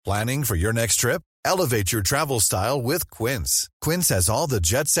Planning for your next trip? Elevate your travel style with Quince. Quince has all the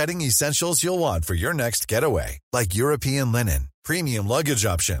jet-setting essentials you'll want for your next getaway, like European linen, premium luggage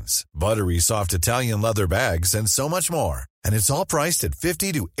options, buttery soft Italian leather bags, and so much more. And it's all priced at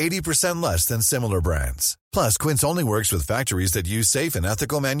 50 to 80% less than similar brands. Plus, Quince only works with factories that use safe and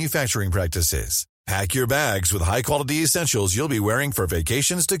ethical manufacturing practices. Pack your bags with high-quality essentials you'll be wearing for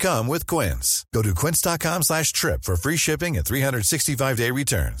vacations to come with Quince. Go to quince.com/trip for free shipping and 365-day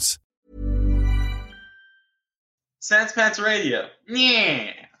returns. Sans Pants Radio.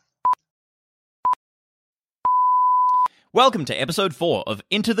 Yeah. Welcome to episode 4 of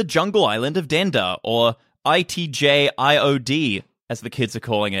Into the Jungle Island of Denda, or ITJIOD, as the kids are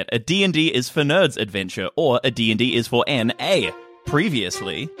calling it. A D&D is for nerds adventure, or a D&D is for NA.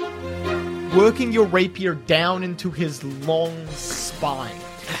 Previously, working your rapier down into his long spine.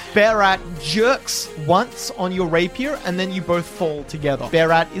 Berat jerks once on your rapier, and then you both fall together.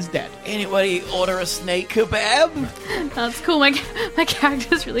 Berat is dead. anybody order a snake kebab? That's cool. My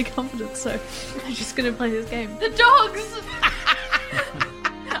character's really confident, so I'm just gonna play this game. The dogs!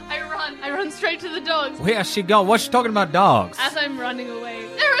 I run straight to the dogs. Where's she going? What's she talking about dogs? As I'm running away.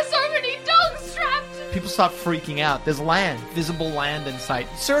 There are so many dogs trapped! People start freaking out. There's land, visible land in sight.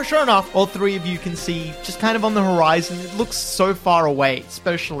 Sure enough, all three of you can see just kind of on the horizon. It looks so far away,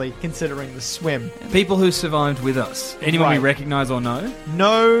 especially considering the swim. People who survived with us. Anyone we recognize or know?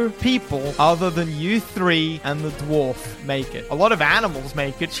 No people other than you three and the dwarf make it. A lot of animals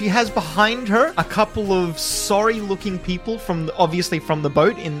make it. She has behind her a couple of sorry-looking people obviously from the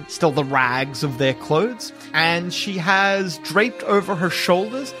boat in still the rags of their clothes. And she has draped over her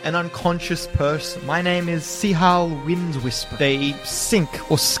shoulders an unconscious person. My name is Sihal Windswisper. They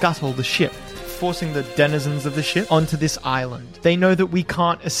sink or scuttle the ship, forcing the denizens of the ship onto this island. They know that we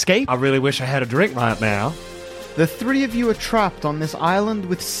can't escape. I really wish I had a drink right now. The three of you are trapped on this island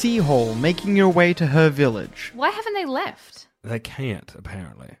with Seahall, making your way to her village. Why haven't they left? They can't,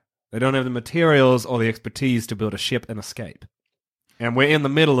 apparently. They don't have the materials or the expertise to build a ship and escape. And we're in the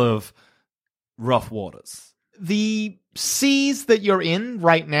middle of rough waters. The seas that you're in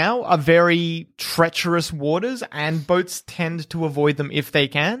right now are very treacherous waters, and boats tend to avoid them if they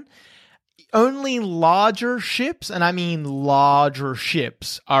can. Only larger ships, and I mean larger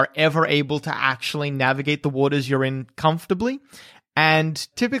ships, are ever able to actually navigate the waters you're in comfortably. And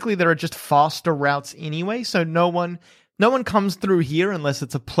typically there are just faster routes anyway, so no one comes through here unless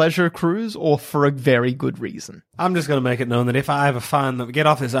it's a pleasure cruise or for a very good reason. I'm just going to make it known that if I ever get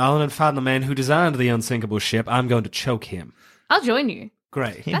off this island and find the man who designed the unsinkable ship, I'm going to choke him. I'll join you.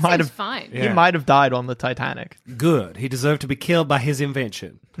 Great. He That might seems have fine. He might have died on the Titanic. Good. He deserved to be killed by his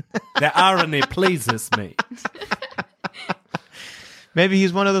invention. The irony pleases me. Maybe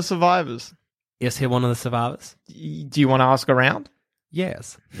he's one of the survivors. Is he one of the survivors? Do you want to ask around?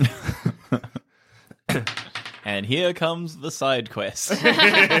 Yes. And here comes the side quest.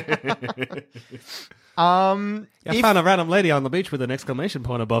 I found a random lady on the beach with an exclamation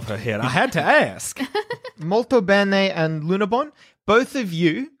point above her head. I had to ask. Molto Bene and Lunabon, both of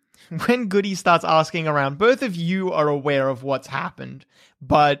you, when Goody starts asking around, both of you are aware of what's happened,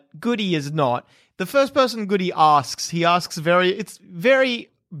 but Goody is not. The first person Goody asks, it's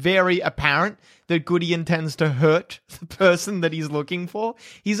very, very apparent that Goody intends to hurt the person that he's looking for.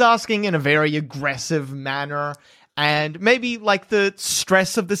 He's asking in a very aggressive manner, and maybe like the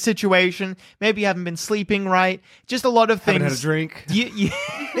stress of the situation, maybe you haven't been sleeping right, just a lot of things. Haven't had a drink.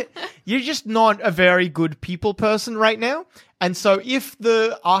 You're just not a very good people person right now. And so if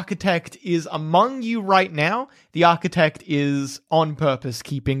the architect is among you right now, the architect is on purpose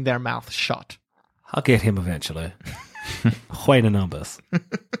keeping their mouth shut. I'll get him eventually. Wait a numbers.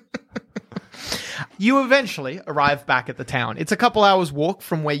 You eventually arrive back at the town. It's a couple hours walk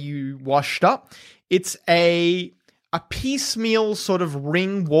from where you washed up. It's a piecemeal sort of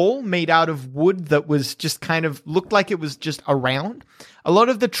ring wall made out of wood that was just kind of looked like it was just around. A lot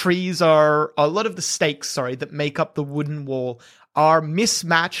of the stakes that make up the wooden wall are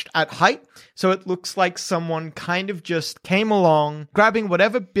mismatched at height. So it looks like someone kind of just came along, grabbing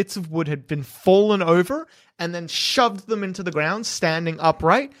whatever bits of wood had been fallen over and then shoved them into the ground, standing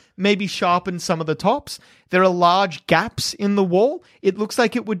upright, maybe sharpened some of the tops. There are large gaps in the wall. It looks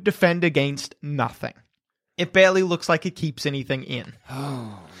like it would defend against nothing. It barely looks like it keeps anything in.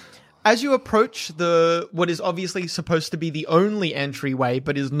 As you approach what is obviously supposed to be the only entryway,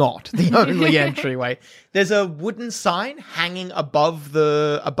 but is not the only entryway, there's a wooden sign hanging above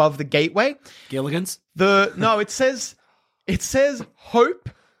the gateway. Gilligan's? It says hope,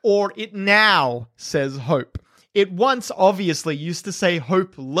 or it now says hope. It once obviously used to say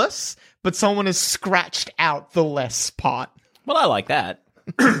hopeless, but someone has scratched out the less part. Well, I like that.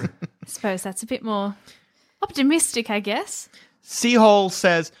 I suppose that's a bit more optimistic, I guess. Seahole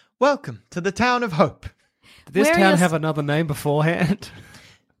says, "Welcome to the town of Hope." Did this Where are town your have another name beforehand?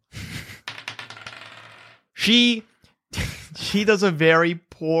 She does a very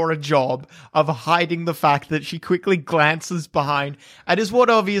poor job of hiding the fact that she quickly glances behind at what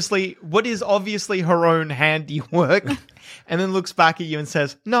is obviously her own handiwork, and then looks back at you and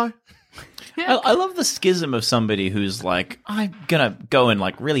says, "No." I love the schism of somebody who's like, I'm gonna go and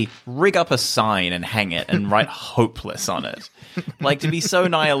like really rig up a sign and hang it and write hopeless on it. Like to be so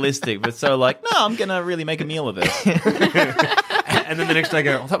nihilistic, but so like, no, I'm gonna really make a meal of this. And then the next day I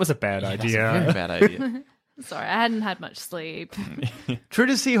go, oh, that was a bad idea. Very bad idea. Sorry, I hadn't had much sleep. True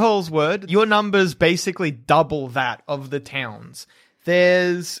to Seahole's word, your numbers basically double that of the towns.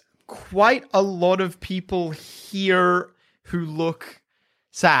 There's quite a lot of people here who look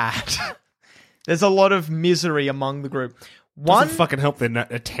sad. There's a lot of misery among the group. Doesn't fucking help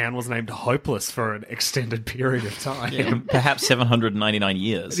that a town was named Hopeless for an extended period of time. Perhaps 799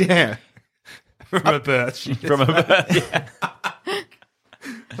 years. Yeah. From a birth. From a birth,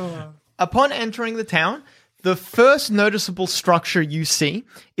 yeah. Upon entering the town, the first noticeable structure you see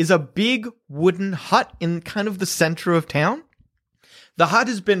is a big wooden hut in kind of the center of town. The hut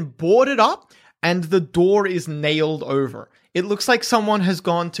has been boarded up and the door is nailed over. It looks like someone has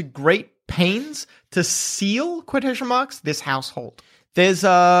gone to great pains to seal, quotation marks, this household. There's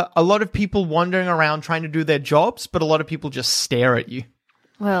a lot of people wandering around trying to do their jobs, but a lot of people just stare at you.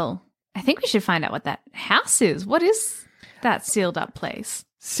 Well, I think we should find out what that house is. What is that sealed up place?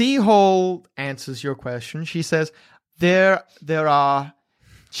 Seahole answers your question. She says, there are...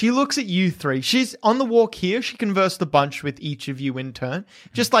 She looks at you three. She's on the walk here. She conversed a bunch with each of you in turn,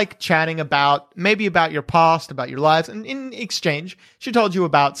 just like chatting about your past, about your lives. And in exchange, she told you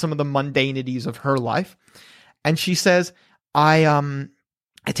about some of the mundanities of her life. And she says, I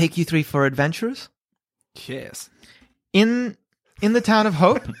take you three for adventurers. Yes. In the town of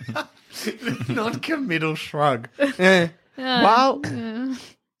Hope. Non-committal shrug. While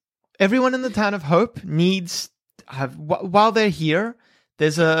everyone in the town of Hope while they're here,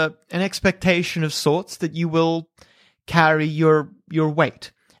 there's an expectation of sorts that you will carry your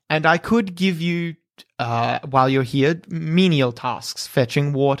weight. And I could give you, while you're here, menial tasks,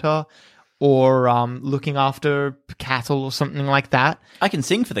 fetching water or looking after cattle or something like that. I can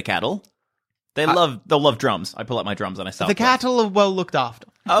sing for the cattle. They'll love drums. I pull out my drums and I start. The cattle are well looked after.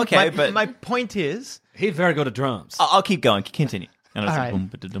 Okay, my point is... He's very good at drums. I'll keep going. Continue. All right.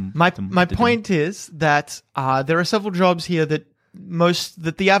 My point is that there are several jobs here that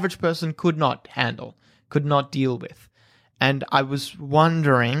the average person could not handle, could not deal with. And I was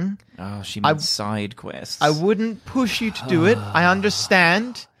wondering... Oh, she means side quests. I wouldn't push you to do it. I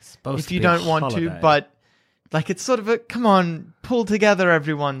understand if you don't want to, but like it's sort of a, come on, pull together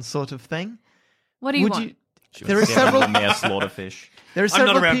everyone sort of thing. What do you want? There are several slaughterfish. There are I'm not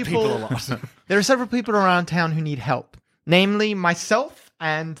several around people a lot. There are several people around town who need help. Namely myself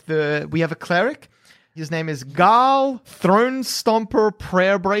and we have a cleric. His name is Gal Throne Stomper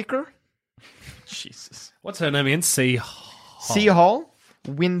Prayer Breaker. Jesus. What's her name again? Seahole,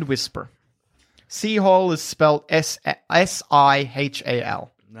 Wind Whisper. Seahole is spelled Sihal.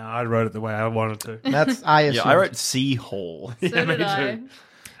 No, I wrote it the way I wanted to. That's I assume. Yeah, I wrote Sea Hall. So did I.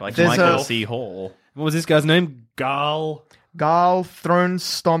 Like There's Michael a- Sea Hall. What was this guy's name? Gal. Gal Throne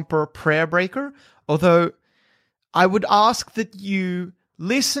Stomper Prayer Breaker. Although I would ask that you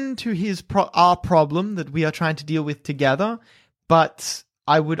listen to our problem that we are trying to deal with together, but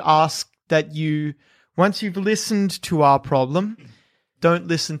I would ask that you, once you've listened to our problem, don't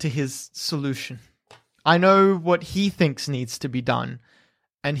listen to his solution. I know what he thinks needs to be done,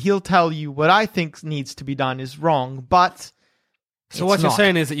 and he'll tell you what I think needs to be done is wrong, but So what it's you're not.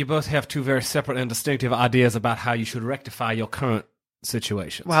 saying is that you both have two very separate and distinctive ideas about how you should rectify your current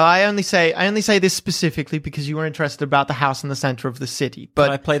situations. Well, I only say this specifically because you were interested about the house in the center of the city, Can I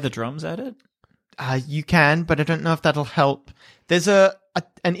but play the drums at it? you can, but I don't know if that'll help. There's an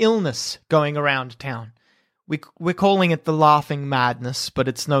illness going around town. We're calling it the laughing madness, but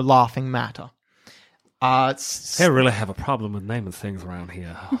it's no laughing matter. They really have a problem with naming things around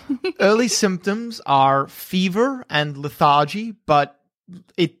here. Early symptoms are fever and lethargy, but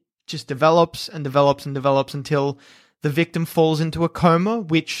it just develops and develops and develops until the victim falls into a coma,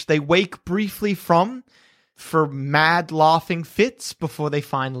 which they wake briefly from for mad laughing fits before they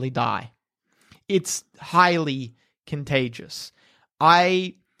finally die. It's highly contagious.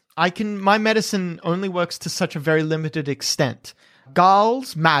 My medicine only works to such a very limited extent.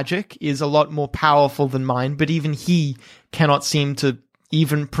 Gal's magic is a lot more powerful than mine, but even he cannot seem to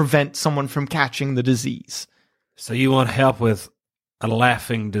even prevent someone from catching the disease. So you want help with a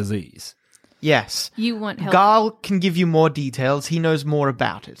laughing disease. Yes. You want help? Garl can give you more details. He knows more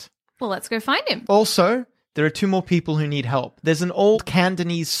about it. Well, let's go find him. Also, there are 2 more people who need help. There's an old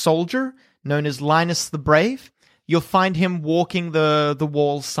Cantonese soldier known as Linus the Brave. You'll find him walking the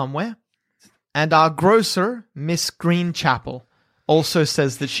walls somewhere. And our grocer, Miss Greenchapel, also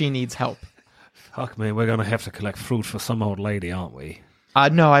says that she needs help. Fuck me, we're going to have to collect fruit for some old lady, aren't we?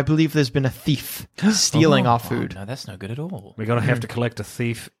 No, I believe there's been a thief stealing our food. No, that's no good at all. We're going to have to collect a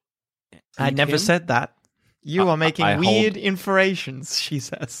thief. I Eat never him? said that. You are making I weird inferences, she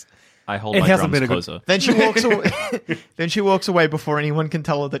says. I hold It my hasn't drums been a good- closer. Then she walks away. Then she walks away before anyone can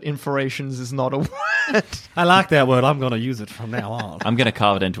tell her that inferations is not a word. I like that word. I'm going to use it from now on. I'm going to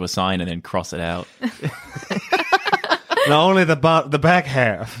carve it into a sign and then cross it out. Not only the back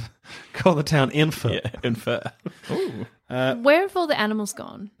half. Call the town Infer. Yeah, infer. Where have all the animals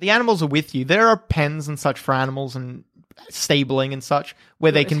gone? The animals are with you. There are pens and such for animals and stabling and such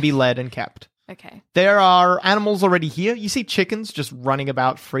where they Good. can be led and kept. Okay. There are animals already here. You see chickens just running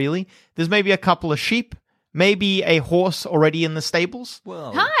about freely. There's maybe a couple of sheep, maybe a horse already in the stables,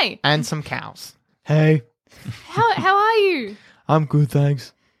 Hi. and some cows. Hey, How are you? I'm good,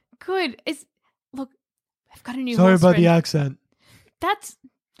 thanks. Good. Look, I've got a new Sorry horse about friend. the accent. That's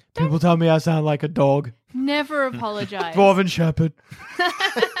People tell me I sound like a dog. never apologize. Dwarven Shepherd.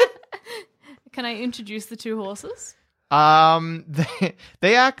 Can I introduce the 2 horses?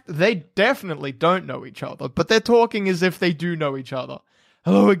 They definitely don't know each other, but they're talking as if they do know each other.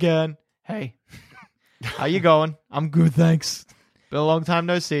 Hello again. Hey. How you going? I'm good, thanks. Been a long time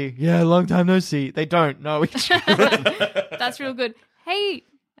no see. Yeah, long time no see. They don't know each other. That's real good. Hey,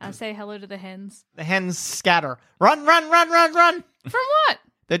 I say hello to the hens. The hens scatter. Run, run, run, run, run. From what?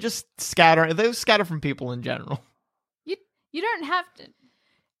 They're just scattering. They scatter from people in general. You don't have to.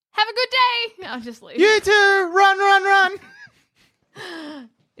 Have a good day. I'll just leave. You too. Run, run, run.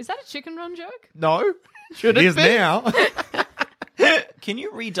 Is that a chicken run joke? No. Should It it is be? now. Can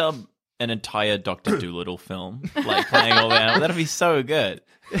you redub an entire Dr. Dolittle film? Like playing all the animals? That'd be so good.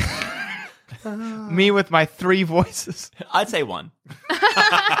 Me with my 3 voices. I'd say 1.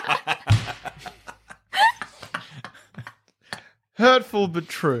 Hurtful but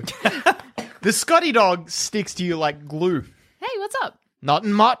true. The Scotty dog sticks to you like glue. Hey, what's up? Not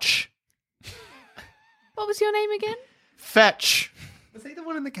much. What was your name again? Fetch. Was he the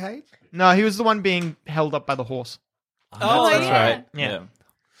one in the cage? No, he was the one being held up by the horse. Oh, that's yeah. right. Yeah.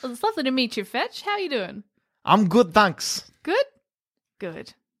 Well, it's lovely to meet you, Fetch. How you doing? I'm good, thanks. Good?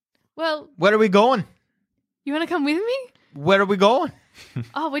 Good. Well, Where are we going? you want to come with me? Where are we going?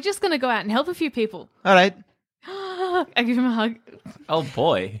 Oh, we're just going to go out and help a few people. All right. I give him a hug. Oh,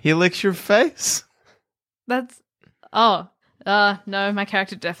 boy. He licks your face. That's... Oh. No, my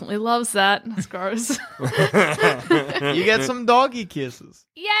character definitely loves that. That's gross. You get some doggy kisses.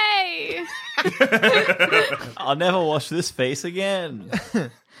 Yay! I'll never wash this face again.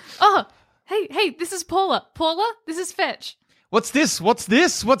 Oh, hey, this is Paula. Paula, this is Fetch. What's this? What's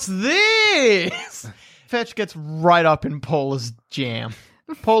this? What's this? Fetch gets right up in Paula's jam.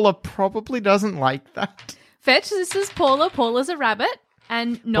 Paula probably doesn't like that. Fetch, this is Paula. Paula's a rabbit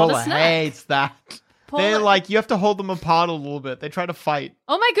and not Paula a snack. hates that. Paula- They're like, you have to hold them apart a little bit. They try to fight.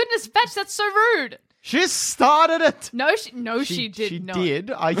 Oh my goodness, Fetch, that's so rude. She started it. No, she did She not. did.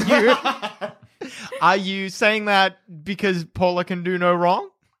 Are you saying that because Paula can do no wrong?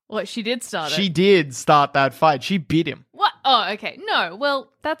 Well, she did start She it. did start that fight. She beat him. What? Oh, okay. No,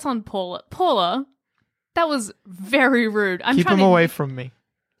 well, that's on Paula. Paula, that was very rude. I'm Keep trying him to... away from me.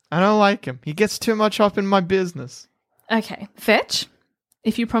 I don't like him. He gets too much up in my business. Okay, Fetch,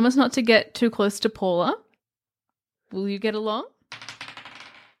 if you promise not to get too close to Paula, will you get along?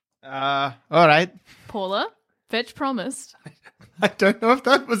 All right. Paula, Fetch promised. I don't know if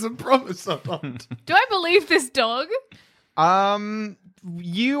that was a promise or not. Do I believe this dog?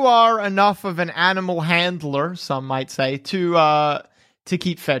 You are enough of an animal handler, some might say, to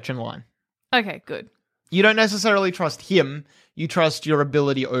keep Fetch in line. Okay, good. You don't necessarily trust him. You trust your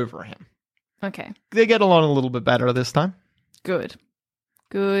ability over him. Okay, They get along a little bit better this time. good.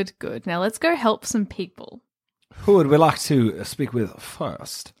 Good. Now let's go help some people. Who would we like to speak with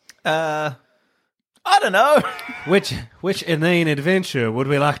first? I don't know. Which inane adventure would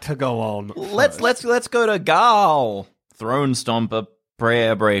we like to go on? Let's go to Gal, Throne Stomper,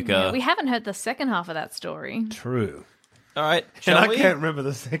 Prayer Breaker. Yeah, we haven't heard the second half of that story. True. All right, And shall I we? can't remember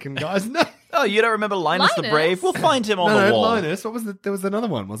the second guy's name. Oh, you don't remember Linus the Linus? Brave? We'll find him on the No, wall. Linus. What was the? There was another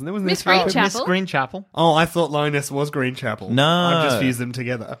one, wasn't there? Wasn't Miss there? Greenchapel. Miss Greenchapel. Oh, I thought Linus was Greenchapel. No. I've just fused them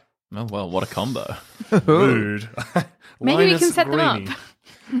together. Oh well, what a combo! Rude. Maybe we Linus can set them Greenie. up.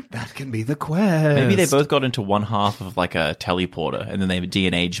 That can be the quest. Maybe they both got into one half of like a teleporter, and then they their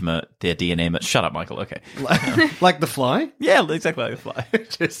DNA. Shut up, Michael. Okay. like the fly? Yeah, exactly like a fly.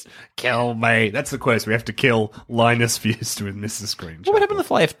 Just kill me. That's the quest. We have to kill Linus Fused with Mrs. Scream. What would happen to the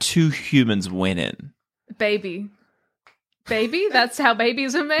fly if 2 humans went in? Baby? That's how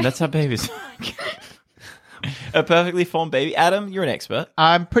babies are made? That's how babies. A perfectly formed baby. Adam, you're an expert.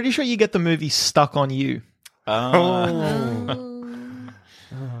 I'm pretty sure you get the movie Stuck on You.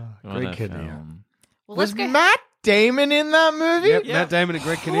 Greg Kinnear. Well, Was let's go. Matt Damon in that movie? Yep, Matt Damon and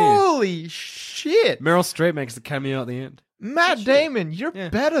Greg Kinnear. Holy shit. Meryl Streep makes the cameo at the end. Matt Damon, you're Yeah.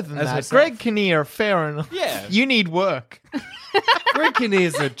 better than As that. herself. Greg Kinnear, fair enough. Yeah. You need work. Greg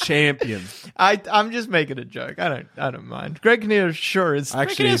Kinnear's a champion. I'm just making a joke. I don't mind. Greg Kinnear sure is. I-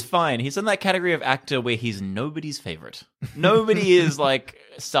 Actually, is fine. He's in that category of actor where he's nobody's favorite. Nobody is like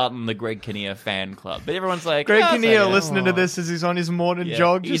starting the Greg Kinnear fan club, but everyone's like Greg "Oh, Kinnear so good." listening to this as he's on his morning Yeah.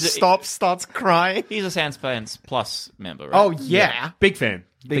 jog, He's just a- stops, starts crying. He's a Sanspants Plus member, right? Oh yeah. Big fan.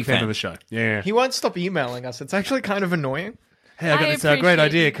 Big fan fan. of the show. Yeah. He won't stop emailing us. It's actually kind of annoying. Hey, I got I this great appreciate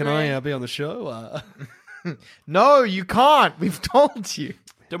idea. you, Can I Greg. be on the show? No, you can't. We've told you.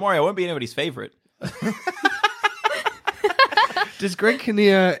 Don't worry, I won't be anybody's favorite. Does Greg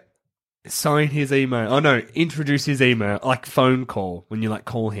Kinnear sign his email? Oh, no. Introduce his email, like phone call, when you like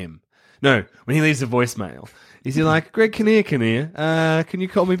call him. No, when he leaves a voicemail. Is he like, Greg Kinnear, can you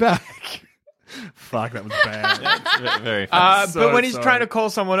call me back? Fuck, that was bad. It's very fun. So But when he's sorry. trying to call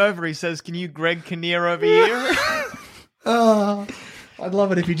someone over, he says, "Can you Greg Kinnear over here?" Oh, I'd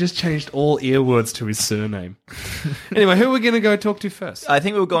love it if he just changed all earwords to his surname. Anyway, who are we going to go talk to first? I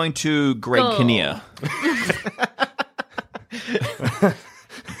think we were going to Greg Oh. Kinnear.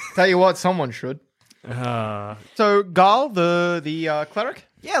 Tell you what, someone should. So Gal, the cleric.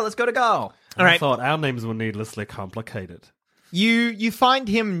 Yeah, let's go to Gal. I thought our names were needlessly complicated. You find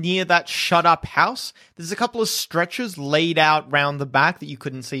him near that shut up house. There's a couple of stretchers laid out round the back that you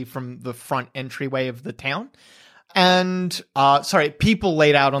couldn't see from the front entryway of the town. And people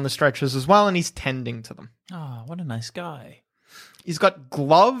laid out on the stretchers as well, and he's tending to them. Oh, what a nice guy. He's got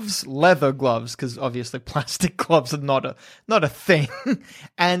gloves, leather gloves, because obviously plastic gloves are not a thing,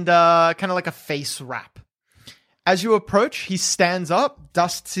 and kind of like a face wrap. As you approach, he stands up,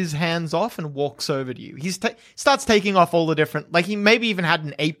 dusts his hands off, and walks over to you. He starts taking off all the different, like he maybe even had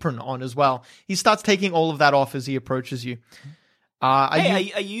an apron on as well. He starts taking all of that off as he approaches you. Are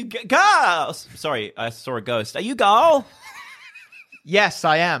you? Gal? Sorry, I saw a ghost. Are you Gal? Yes,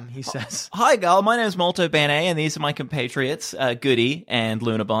 I am, he says. Hi, Gal. My name is Molto Bene, and these are my compatriots, Goody and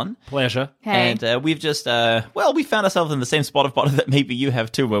Lunabon. Pleasure. Hey. And we've just, we found ourselves in the same spot of bother that maybe you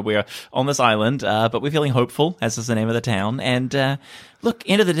have too, where we're on this island, but we're feeling hopeful, as is the name of the town. And look,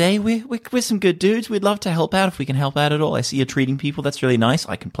 end of the day, we're some good dudes. We'd love to help out if we can help out at all. I see you're treating people. That's really nice.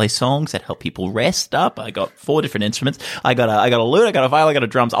 I can play songs that help people rest up. I got 4 different instruments. I got a lute, I got a violin, I got a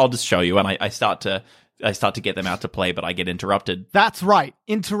drums. I'll just show you, and I start to get them out to play, but I get interrupted. That's right,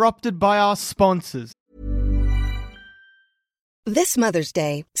 interrupted by our sponsors. This Mother's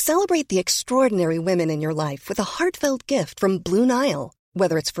Day, celebrate the extraordinary women in your life with a heartfelt gift from Blue Nile.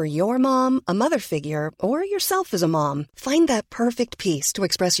 Whether it's for your mom, a mother figure, or yourself as a mom, find that perfect piece to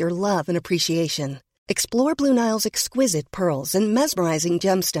express your love and appreciation. Explore Blue Nile's exquisite pearls and mesmerizing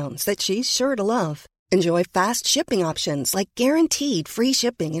gemstones that she's sure to love. Enjoy fast shipping options like guaranteed free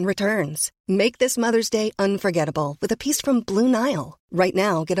shipping and returns. Make this Mother's Day unforgettable with a piece from Blue Nile. Right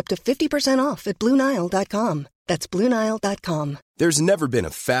now, get up to 50% off at BlueNile.com. That's BlueNile.com. There's never been a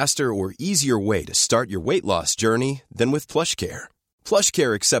faster or easier way to start your weight loss journey than with PlushCare.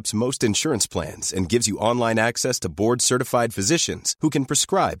 PlushCare accepts most insurance plans and gives you online access to board-certified physicians who can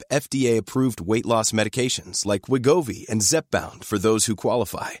prescribe FDA-approved weight loss medications like Wegovy and Zepbound for those who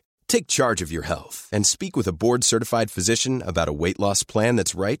qualify. Take charge of your health and speak with a board-certified physician about a weight loss plan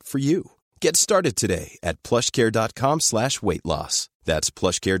that's right for you. Get started today at plushcare.com/weight loss. That's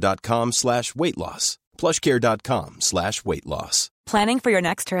plushcare.com/weight loss. plushcare.com/weight loss. Planning for your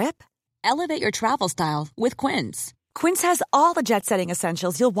next trip? Elevate your travel style with Quince. Quince has all the jet-setting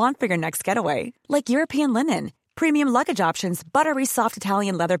essentials you'll want for your next getaway, like European linen, premium luggage options, buttery soft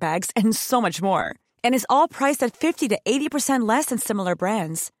Italian leather bags, and so much more. And is all priced at 50 to 80% less than similar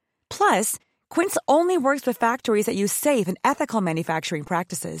brands. Plus, Quince only works with factories that use safe and ethical manufacturing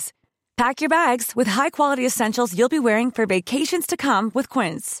practices. Pack your bags with high-quality essentials you'll be wearing for vacations to come with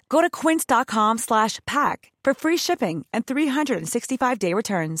Quince. Go to quince.com/pack for free shipping and 365-day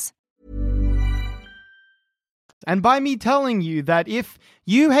returns. And by me telling you that if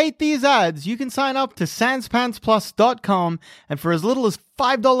you hate these ads, you can sign up to sanspantsplus.com and for as little as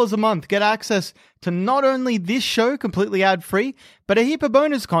 $5 a month, get access to not only this show completely ad-free, but a heap of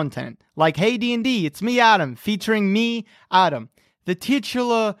bonus content like Hey D&D, It's Me, Adam, featuring me, Adam, the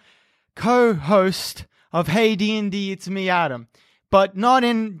titular co-host of Hey D&D, It's Me, Adam. But not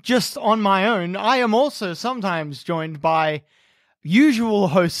just on my own. I am also sometimes joined by usual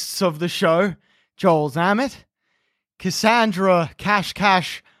hosts of the show, Joel Zammit, Cassandra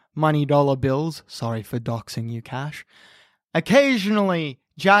Cash Money Dollar Bills, sorry for doxing you, Cash. Occasionally,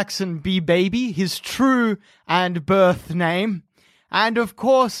 Jackson B. Baby, his true and birth name. And of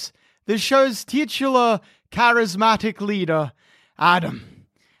course, the show's titular charismatic leader, Adam.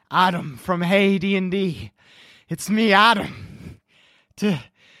 Adam from Hey D&D. It's me, Adam.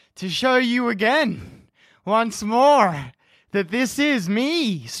 To show you again, once more, that this is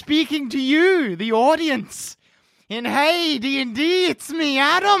me speaking to you, the audience. In Hey D&D, it's me,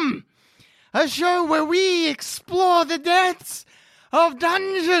 Adam. A show where we explore the depths of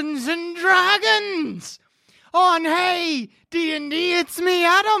Dungeons and Dragons. On Hey D&D, it's me,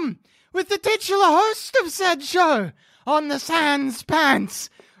 Adam, with the titular host of said show on the Sans Pants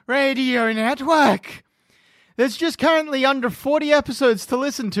Radio Network. There's just currently under 40 episodes to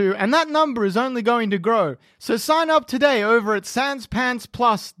listen to, and that number is only going to grow. So sign up today over at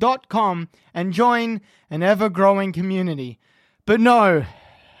sanspantsplus.com and join an ever-growing community. But no,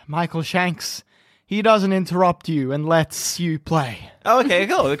 Michael Shanks, he doesn't interrupt you and lets you play. Oh, okay,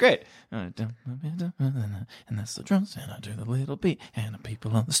 cool, great. And that's the drums, and I do the little beat, and the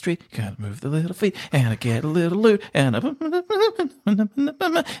people on the street gotta move the little feet, and I get a little loot, and and the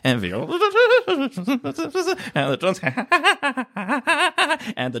drums,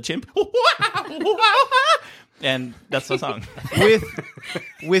 and the chimp, and that's the song.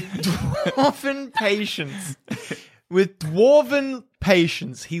 With dwarven patience. With dwarven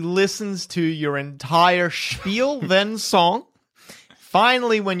patience, he listens to your entire spiel, then song.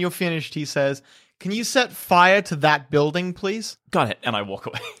 Finally, when you're finished, he says, "Can you set fire to that building, please?" Got it, and I walk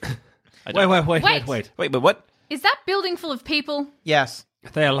away. Wait. Wait, but what? Is that building full of people? Yes.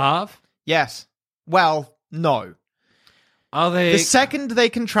 Are they alive? Yes. Well, no. Are they... The second they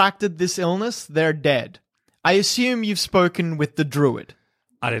contracted this illness, they're dead. I assume you've spoken with the druid.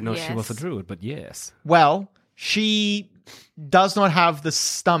 I didn't know she Yes. was a druid, but yes. Well, she does not have the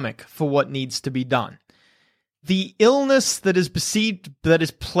stomach for what needs to be done. The illness that is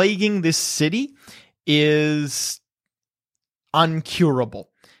plaguing this city is uncurable.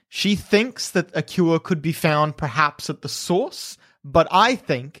 She thinks that a cure could be found perhaps at the source, but I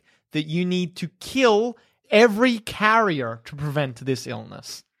think that you need to kill every carrier to prevent this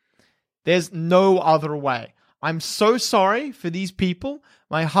illness. There's no other way. I'm so sorry for these people.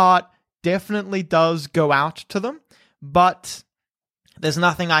 My heart definitely does go out to them, but there's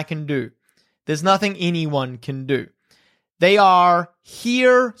nothing I can do. There's nothing anyone can do. They are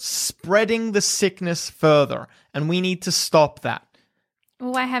here spreading the sickness further, and we need to stop that.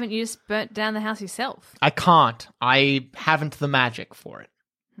 Well, why haven't you just burnt down the house yourself? I can't. I haven't the magic for it.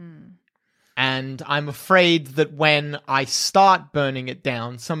 And I'm afraid that when I start burning it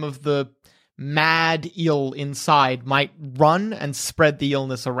down, some of the mad ill inside might run and spread the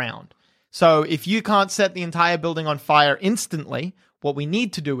illness around. So if you can't set the entire building on fire instantly, what we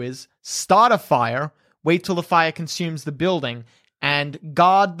need to do is start a fire, wait till the fire consumes the building, and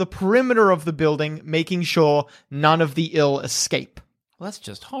guard the perimeter of the building, making sure none of the ill escape. Well, that's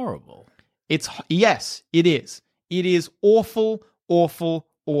just horrible. Yes, it is. It is awful, awful,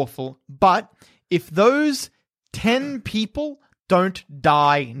 awful. But if those 10 people don't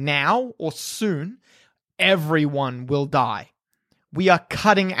die now or soon, everyone will die. We are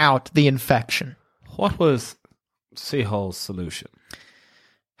cutting out the infection. What was Seahole's solution?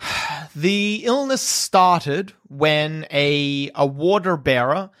 The illness started when a water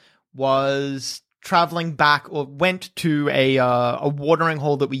bearer was traveling back or went to a watering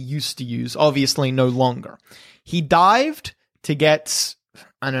hole that we used to use, obviously no longer. He dived to get,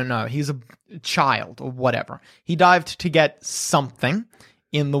 I don't know, he's a child or whatever. He dived to get something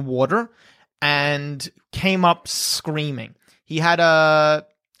in the water and came up screaming. He had a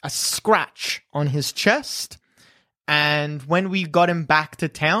scratch on his chest, and when we got him back to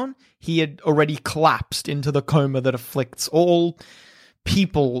town, he had already collapsed into the coma that afflicts all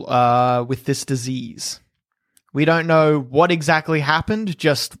people with this disease. We don't know what exactly happened,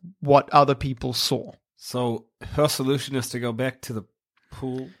 just what other people saw. So her solution is to go back to the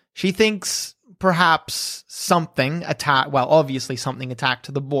pool? She thinks perhaps something obviously something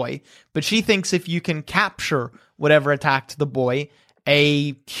attacked the boy, but she thinks if you can capture whatever attacked the boy,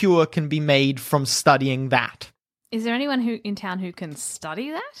 a cure can be made from studying that. Is there anyone in town who can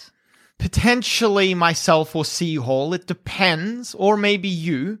study that? Potentially myself or Seahall. It depends. Or maybe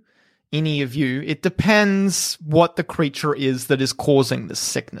you, any of you. It depends what the creature is that is causing this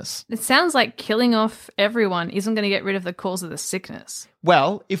sickness. It sounds like killing off everyone isn't going to get rid of the cause of the sickness.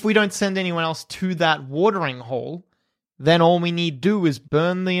 Well, if we don't send anyone else to that watering hole, then all we need do is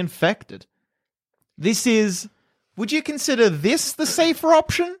burn the infected. Would you consider this the safer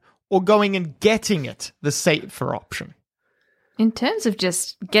option, or going and getting it the safer option? In terms of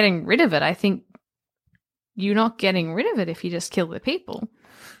just getting rid of it, I think you're not getting rid of it if you just kill the people.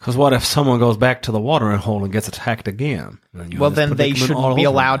 Because what if someone goes back to the watering hole and gets attacked again? Then they shouldn't be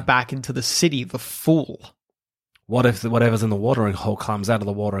allowed back into the city, the fool. What if whatever's in the watering hole comes out of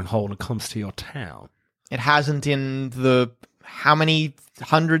the watering hole and comes to your town? It hasn't in the how many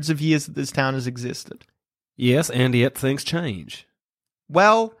hundreds of years that this town has existed. Yes, and yet things change.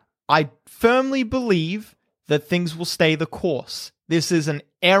 Well, I firmly believe that things will stay the course. This is an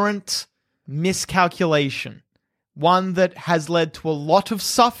errant miscalculation. One that has led to a lot of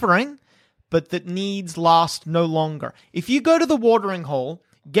suffering, but that needs last no longer. If you go to the watering hole,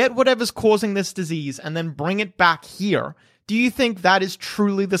 get whatever's causing this disease, and then bring it back here, do you think that is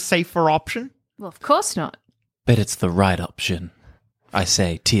truly the safer option? Well, of course not. But it's the right option. I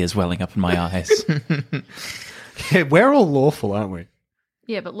say, tears welling up in my eyes. Yeah, we're all lawful, aren't we?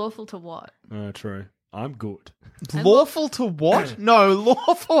 Yeah, but lawful to what? True. I'm good. Lawful to what? No,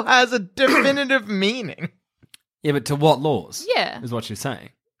 lawful has a definitive meaning. Yeah, but to what laws? Yeah. Is what she's saying.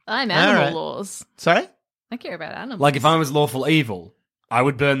 I'm animal Alright. laws. Sorry? I care about animals. Like, if I was lawful evil, I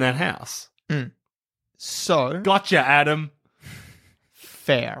would burn that house. So, Gotcha, Adam.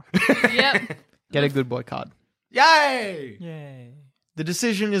 fair. Yep. Get a good boy card. Yay! The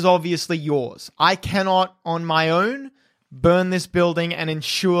decision is obviously yours. I cannot, on my own, burn this building and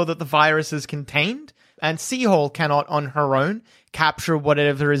ensure that the virus is contained, and Seahall cannot, on her own, capture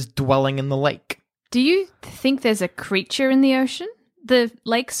whatever is dwelling in the lake. Do you think there's a creature in the ocean? The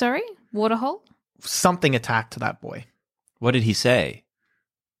lake, sorry? Waterhole? Something attacked that boy. What did he say?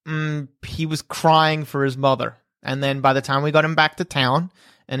 He was crying for his mother, and then by the time we got him back to town,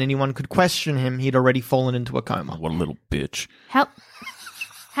 and anyone could question him, he'd already fallen into a coma. What a little bitch. How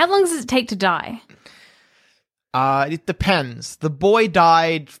long does it take to die? It depends. The boy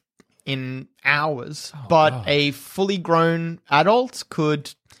died in hours, but a fully grown adult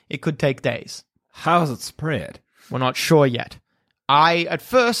could take days. How is it spread? We're not sure yet. I at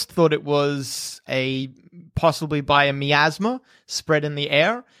first thought it was possibly by a miasma spread in the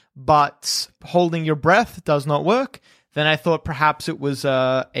air, but holding your breath does not work. Then I thought perhaps it was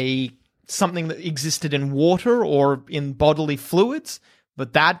something that existed in water or in bodily fluids,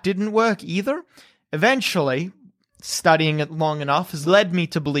 but that didn't work either. Eventually, studying it long enough has led me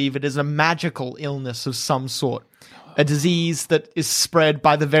to believe it is a magical illness of some sort, a disease that is spread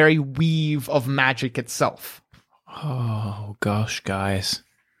by the very weave of magic itself. Oh, gosh, guys.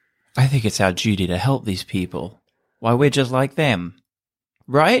 I think it's our duty to help these people. Why, we're just like them.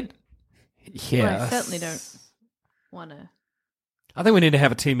 Right? Yeah. Well, I certainly don't want to. I think we need to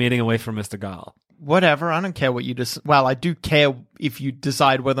have a team meeting away from Mr. Gall. Whatever, I don't care what you well, I do care if you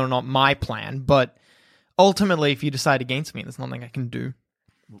decide whether or not my plan, but ultimately, if you decide against me, there's nothing I can do.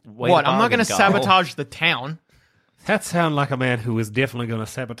 What? I'm not going to sabotage the town. That sounds like a man who is definitely going to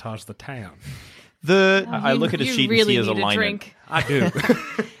sabotage the town. I look at a sheet really and see his need a alignment. drink. I do.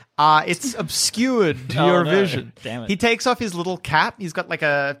 It's obscured to Oh, your no. vision. Damn it. He takes off his little cap. He's got like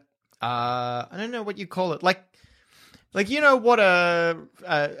I don't know what you call it. Like you know what a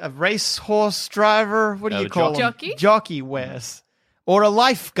racehorse driver, what do you call him? Jockey? Jockey wears. Or a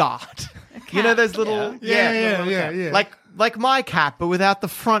lifeguard. You know those little Yeah. Like my cap, but without the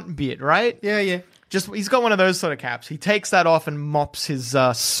front bit, right? Yeah. Just he's got one of those sort of caps. He takes that off and mops his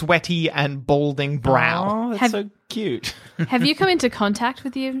sweaty and balding brow. Oh, that's Have- so cute. Have you come into contact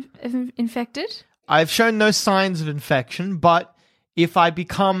with the infected? I've shown no signs of infection, but if I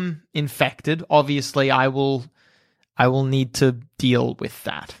become infected, obviously I will need to deal with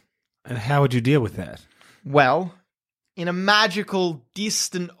that. And how would you deal with that? Well, in a magical,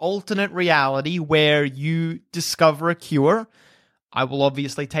 distant, alternate reality where you discover a cure, I will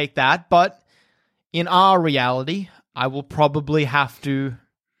obviously take that, but in our reality, I will probably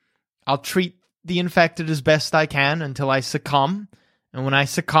I'll treat the infected as best I can until I succumb, and when I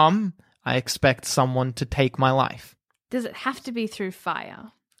succumb, I expect someone to take my life. Does it have to be through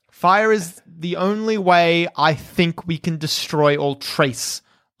fire? Fire is the only way I think we can destroy all trace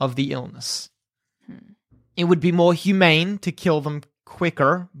of the illness. It would be more humane to kill them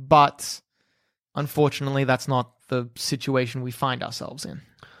quicker, but unfortunately that's not the situation we find ourselves in.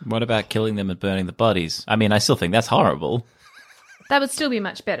 What about killing them and burning the bodies? I mean, I still think that's horrible. That would still be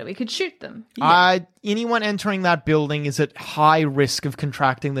much better. We could shoot them. Anyone entering that building is at high risk of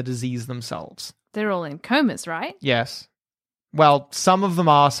contracting the disease themselves. They're all in comas, right? Yes. Well, some of them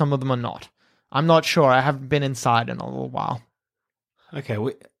are, some of them are not. I'm not sure. I haven't been inside in a little while. Okay,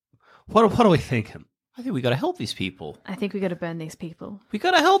 what are we thinking? I think we gotta help these people. I think we got to burn these people. We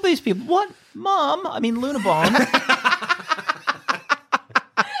gotta help these people. What? Mom? I mean, Lunabon.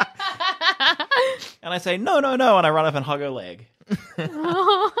 And I say, no, and I run up and hug her leg.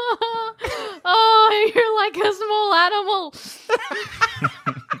 Oh, you're like a small animal.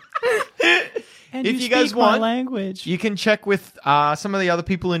 And If you guys speak my want, language. you can check with some of the other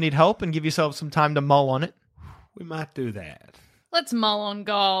people who need help and give yourself some time to mull on it. We might do that. Let's mull on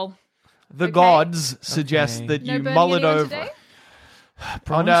Gol. The Okay. gods suggest that No you burning mull it anyone over today?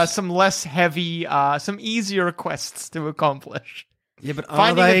 on some less heavy, some easier quests to accomplish. Yeah, but are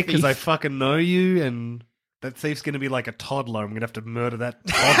Finding a they? Because I thief. fucking know you, and that thief's going to be like a toddler. I'm going to have to murder that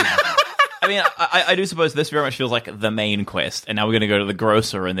toddler. I mean, I do suppose this very much feels like the main quest, and now we're going to go to the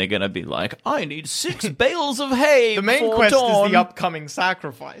grocer, and they're going to be like, I need 6 bales of hay. The main before quest dawn." is the upcoming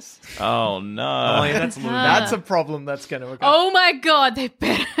sacrifice. Oh no! Oh, yeah, that's Luna. That's a problem that's going to occur. Oh my god, they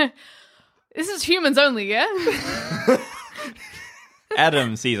better. This is humans only, yeah?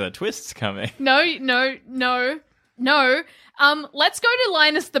 Adam sees a twist coming. No. Let's go to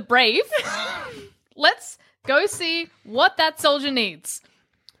Linus the Brave. Let's go see what that soldier needs.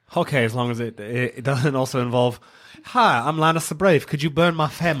 Okay, as long as it doesn't also involve, hi, I'm Linus the Brave. Could you burn my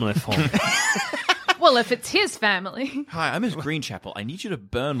family for me? Well, if it's his family. Hi, I'm Miss Greenchapel. I need you to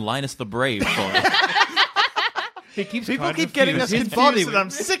burn Linus the Brave for me. He keeps People keep getting us confused, and I'm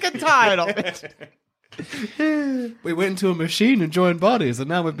sick and tired of it. We went into a machine and joined bodies, and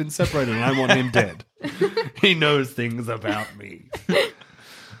now we've been separated, and I want him dead. He knows things about me.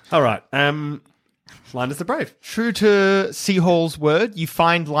 All right, Linus the Brave. True to Seahall's word, you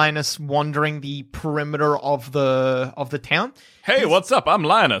find Linus wandering the perimeter of the town. Hey, what's up? I'm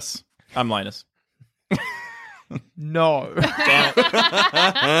Linus. I'm Linus. No. Damn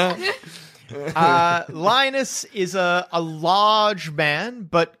it. Linus is a large man,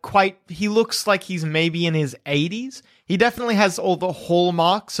 but he looks like he's maybe in his 80s. He definitely has all the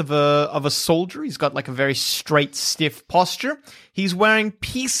hallmarks of a soldier. He's got like a very straight, stiff posture. He's wearing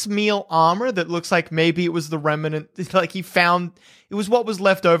piecemeal armor that looks like maybe it was the remnant, like it was what was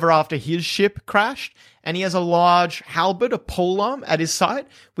left over after his ship crashed. And he has a large halberd, a polearm at his side,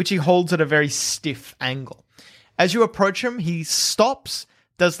 which he holds at a very stiff angle. As you approach him, he stops,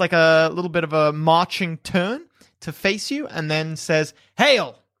 does like a little bit of a marching turn to face you, and then says,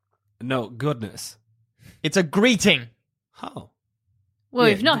 "Hail!" No, goodness. It's a greeting. Oh. Well,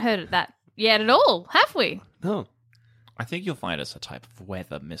 Yeah, we've not heard of that yet at all, have we? No. I think you'll find us a type of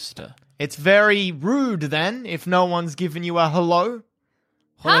weather, mister. It's very rude, then, if no one's given you a hello.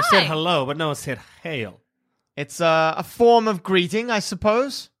 Well, I said Hi. hello, but no one said hail. It's a form of greeting, I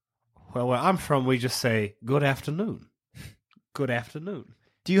suppose. Well, where I'm from, we just say good afternoon. Good afternoon.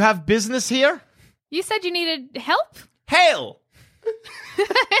 Do you have business here? You said you needed help? Hail!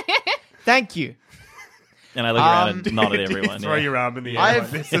 Thank you. And I look around and nod at everyone. Throw yeah. your arm in the air I've-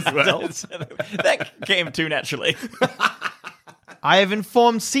 like this as well. That came too naturally. I have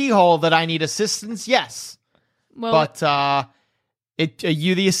informed Seahall that I need assistance, yes. Well, But, are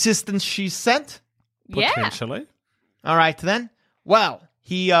you the assistance she sent? yeah. Potentially. All right, then. Well,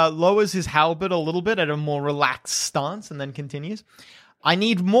 he lowers his halberd a little bit at a more relaxed stance and then continues. I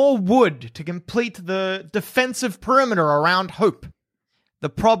need more wood to complete the defensive perimeter around Hope. The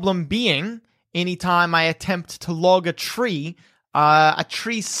problem being, anytime I attempt to log a tree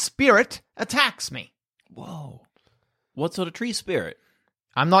spirit attacks me. Whoa. What sort of tree spirit?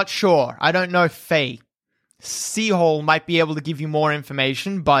 I'm not sure. I don't know Faye. Seahall might be able to give you more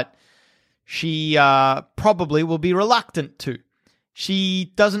information, but she probably will be reluctant to.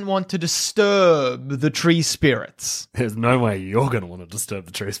 She doesn't want to disturb the tree spirits. There's no way you're going to want to disturb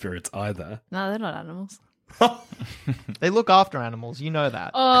the tree spirits either. No, they're not animals. They look after animals, you know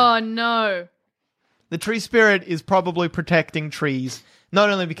that. Oh, no. The tree spirit is probably protecting trees, not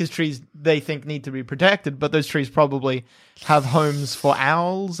only because trees they think need to be protected, but those trees probably have homes for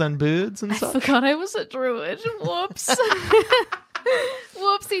owls and birds and I such. forgot I was a druid. Whoops.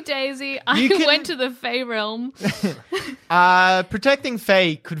 Whoopsie daisy. I You can- went to the Fey realm. Protecting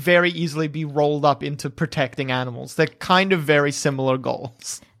Fae could very easily be rolled up into protecting animals. They're kind of very similar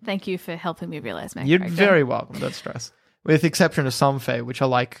goals. Thank you for helping me realize my You're character. very welcome, don't stress. With the exception of some Fae, which are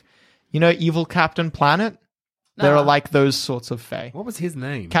like, you know, Evil Captain Planet? There are like those sorts of fae. What was his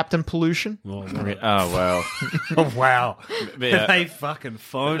name? Captain Pollution. Oh, Oh, well. oh, wow. Yeah. They fucking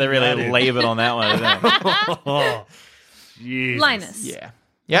phoned They that really in. laboured on that one, didn't they? Oh, Jesus. Linus. Yeah.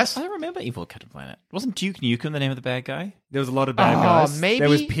 Yes? I don't remember Evil Captain Planet. Wasn't Duke Nukem the name of the bad guy? There was a lot of bad Oh, guys. maybe- There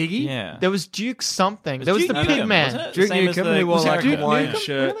was Piggy. Yeah. There was Duke something. It There was Duke the Nukem, pig man. wasn't it? Duke Same as Nukem, the- who wore was it like Duke Hawaiian Nukem?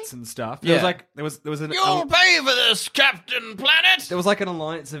 shirts Really? and stuff. Yeah. There was an pay for this, Captain Planet! there was like an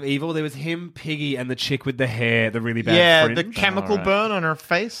alliance of evil. There was him, Piggy, and the chick with the hair, the really bad Yeah, fringe. the chemical Alright. burn on her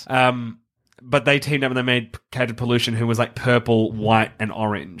face. But they teamed up and they made Captain Pollution, who was like purple, white, and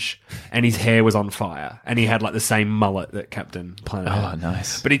orange, and his hair was on fire, and he had like the same mullet that Captain Planet had. Oh,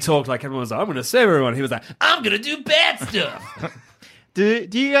 nice. But he talked like everyone was like, "I'm going to save everyone." He was like, "I'm going to do bad stuff." Do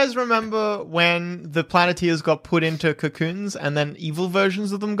you guys remember when the Planeteers got put into cocoons and then evil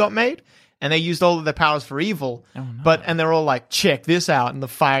versions of them got made? And they used all of their powers for evil. And they're all like, check this out. And the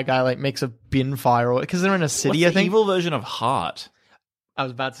fire guy like makes a bin fire because they're in a city, What's I the think. evil version of Heart? I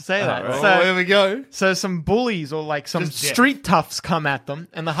was about to say that. right. Oh, here we go. So some bullies or like some Just death. street toughs come at them,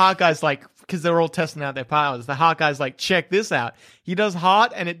 and the heart guy's like, because they're all testing out their powers. The heart guy's like, check this out. He does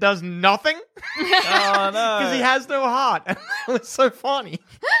heart, and it does nothing Oh, no. because he has no heart. And it was so funny.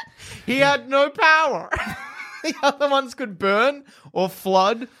 He had no power. The other ones could burn or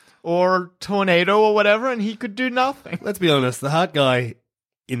flood or tornado or whatever, and he could do nothing. Let's be honest. The hard guy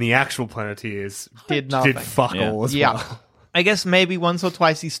in the actual Planeteers Did nothing. did fuck Yeah. all as Yeah. well. I guess maybe once or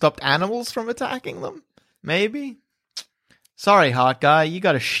twice he stopped animals from attacking them. Maybe. Sorry, heart guy, you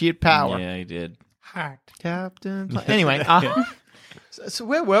got a shit power. Yeah, he did. Heart Captain. Anyway, so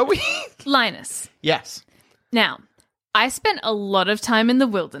where were we? Linus. Yes. Now, I spent a lot of time in the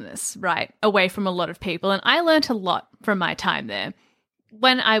wilderness, right, away from a lot of people, and I learnt a lot from my time there.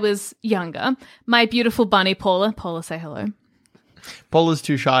 When I was younger, my beautiful bunny Paula, say hello. Paula's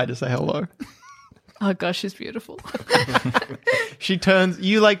too shy to say hello. Oh gosh, she's beautiful. She turns,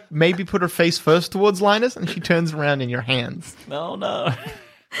 you like maybe put her face first towards Linus, and she turns around in your hands. No, no.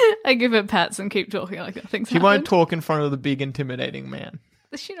 I give her pats and keep talking like nothing's She happened. won't talk in front of the big, intimidating man.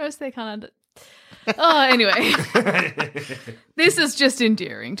 She knows they can't. Oh, anyway. This is just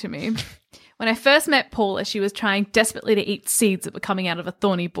endearing to me. When I first met Paula, she was trying desperately to eat seeds that were coming out of a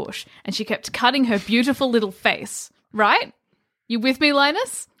thorny bush, and she kept cutting her beautiful little face. Right? You with me,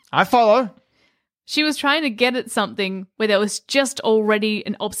 Linus? I follow. She was trying to get at something where there was just already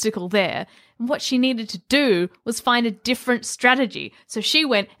an obstacle there. And what she needed to do was find a different strategy. So she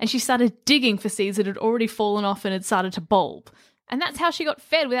went and she started digging for seeds that had already fallen off and had started to bulb. And that's how she got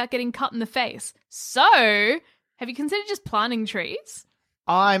fed without getting cut in the face. So, have you considered just planting trees?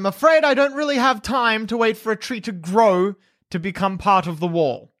 I'm afraid I don't really have time to wait for a tree to grow to become part of the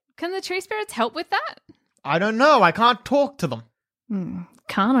wall. Can the tree spirits help with that? I don't know. I can't talk to them.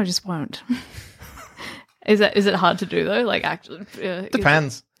 Can't or just won't? Is it hard to do though? Like actually,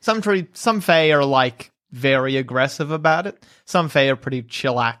 Depends. Some fae are like very aggressive about it. Some fae are pretty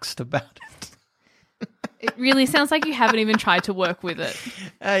chillaxed about it. It really sounds like you haven't even tried to work with it.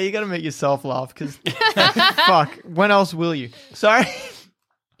 You gotta make yourself laugh, because fuck, when else will you? Sorry?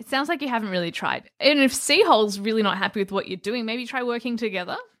 It sounds like you haven't really tried. And if Seahole's really not happy with what you're doing, maybe try working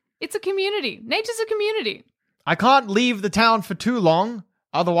together. It's a community. Nature's a community. I can't leave the town for too long,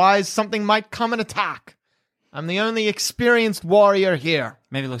 otherwise something might come and attack. I'm the only experienced warrior here.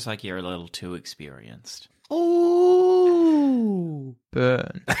 Maybe it looks like you're a little too experienced. Ooh.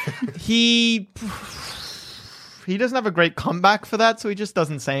 Burn. He doesn't have a great comeback for that, so he just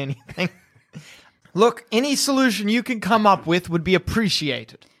doesn't say anything. Look, any solution you can come up with would be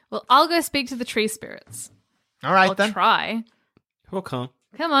appreciated. Well, I'll go speak to the tree spirits. All right, I'll then. try. Welcome.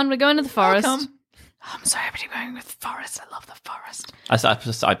 Come on, we're going to the forest. come. Oh, I'm so happy to be going with the forest. I love the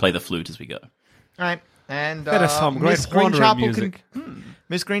forest. I play the flute as we go. All right. And That is some great Miss wandering Greenchapel music.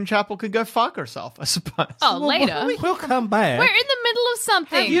 Miss Greenchapel could go fuck herself, I suppose. Oh, later. We'll come back. We're in the middle of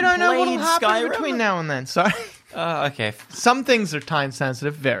something. You don't know what'll played happen Skyrim? between now and then. Sorry. Okay. Some things are time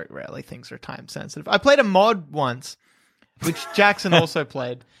sensitive. Very rarely things are time sensitive. I played a mod once, which Jackson also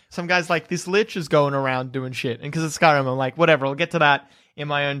played. Some guy's like, this lich is going around doing shit. And because it's Skyrim, I'm like, whatever, I'll get to that in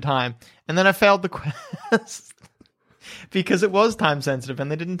my own time. And then I failed the quest because it was time sensitive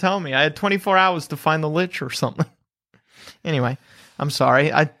and they didn't tell me. I had 24 hours to find the lich or something. Anyway, I'm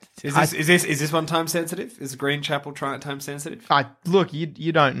sorry. Is this one time sensitive? Is Greenchapel time sensitive? Look,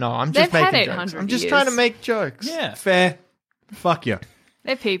 you don't know. I'm just They've had making jokes. 800 I'm just years. trying to make jokes. Yeah. Fair. Fuck you.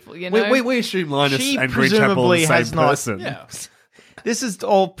 They're people, you know. We assume Linus She and Greenchapel are presumably the same has not- person. Yeah. This has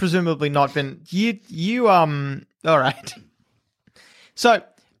all presumably not been you all right. So,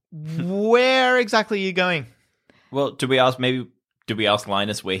 where exactly are you going? Well, did we ask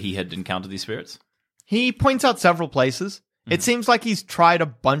Linus where he had encountered these spirits? He points out several places. It seems like he's tried a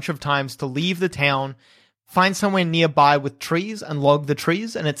bunch of times to leave the town, find somewhere nearby with trees and log the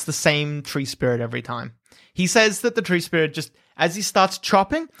trees, and it's the same tree spirit every time. He says that the tree spirit just, as he starts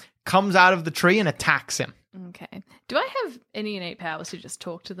chopping, comes out of the tree and attacks him. Okay. Do I have any innate powers to just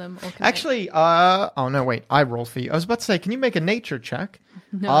talk to them? Or can Actually, oh no, wait, I roll for you. I was about to say, can you make a nature check?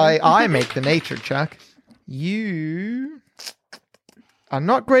 No. I make the nature check. You are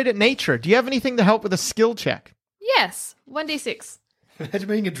not great at nature. Do you have anything to help with a skill check? Yes, 1d6. Imagine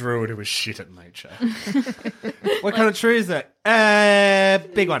being a druid who was shit at nature. What kind of tree is that?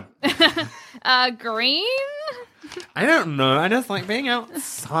 Big one. Green? I don't know. I just like being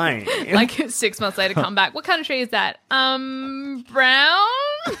outside. Like 6 months later, come back. What kind of tree is that? Brown?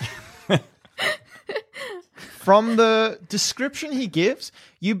 From the description he gives,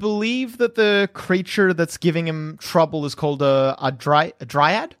 you believe that the creature that's giving him trouble is called a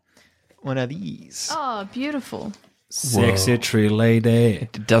dryad? One of these. Oh, beautiful. Sexy tree lady.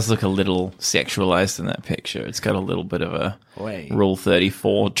 It does look a little sexualized in that picture. It's got a little bit of a Wait. Rule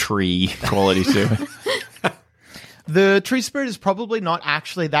 34 tree quality to it. The tree spirit is probably not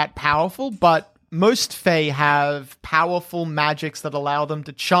actually that powerful, but most Fae have powerful magics that allow them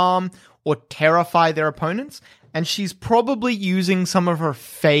to charm or terrify their opponents, and she's probably using some of her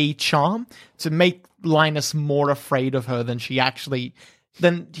Fae charm to make Linus more afraid of her than he actually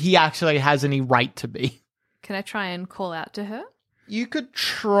has any right to be. Can I try and call out to her? You could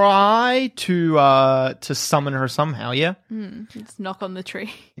try to summon her somehow, yeah? Let's knock on the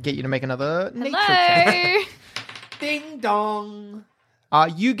tree. Get you to make another nature check. Hello? Ding dong.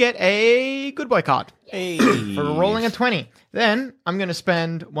 You get a good boy card Hey. for rolling a 20. Then I'm going to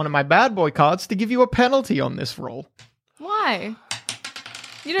spend one of my bad boy cards to give you a penalty on this roll. Why?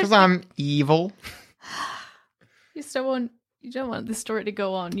 You Because don't. I'm evil. You still want. You don't want the story to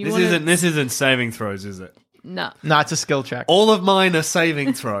go on. You This want isn't saving throws, is it? No. No, it's a skill check. All of mine are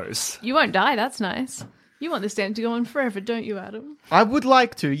saving throws. You won't die. That's nice. You want this game to go on forever, don't you, Adam? I would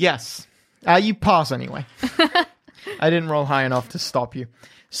like to, yes. You pass anyway. I didn't roll high enough to stop you.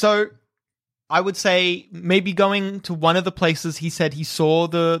 So I would say maybe going to one of the places he said he saw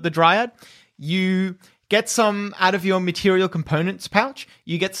the dryad. You get some out of your material components pouch.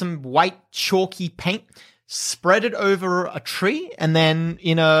 You get some white chalky paint, spread it over a tree, and then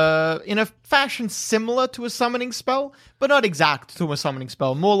in a fashion similar to a summoning spell, but not exact to a summoning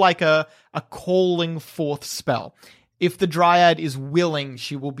spell, more like a calling forth spell. If the dryad is willing,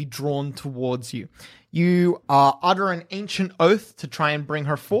 she will be drawn towards you. You utter an ancient oath to try and bring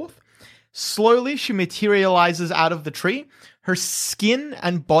her forth. Slowly, she materializes out of the tree. Her skin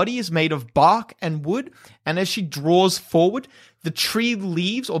and body is made of bark and wood, and as she draws forward, the tree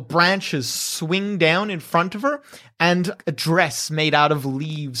leaves or branches swing down in front of her, and a dress made out of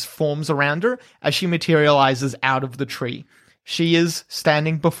leaves forms around her as she materializes out of the tree. She is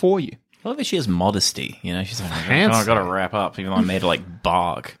standing before you. I love that she has modesty. You know, she's like, Fancy. I gotta wrap up, even though I made her like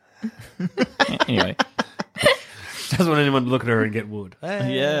bark. Anyway. Doesn't want anyone to look at her and get wood.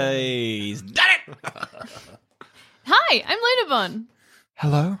 Yay. He's done it! Hi, I'm Lunabon.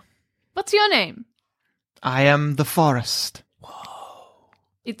 Hello? What's your name? I am the forest.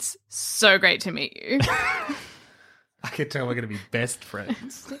 It's so great to meet you. I can tell we're going to be best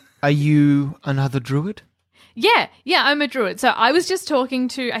friends. Are you another druid? yeah, I'm a druid. So I was just talking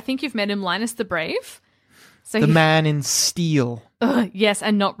to, I think you've met him, Linus the Brave. So The man in steel. Yes,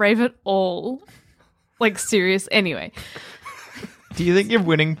 and not brave at all. Like, serious. Anyway. Do you think you're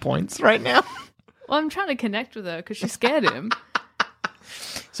winning points right now? Well, I'm trying to connect with her because she scared him.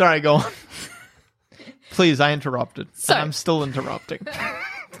 Sorry, go on. Please, I interrupted. So- And I'm still interrupting.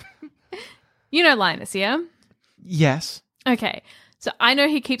 You know Linus, yeah? Yes. Okay. So I know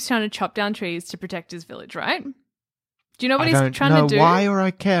he keeps trying to chop down trees to protect his village, right? Do you know what I he's don't trying know to do? why or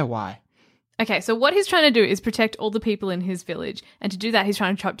I care why. Okay, so what he's trying to do is protect all the people in his village, and to do that he's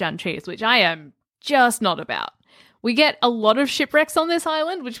trying to chop down trees, which I am just not about. We get a lot of shipwrecks on this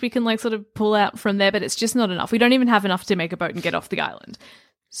island, which we can like sort of pull out from there, but it's just not enough. We don't even have enough to make a boat and get off the island.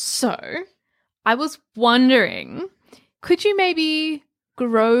 So, I was wondering, could you maybe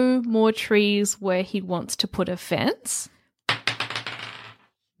grow more trees where he wants to put a fence?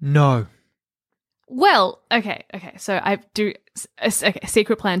 No. Well, okay. So I do okay,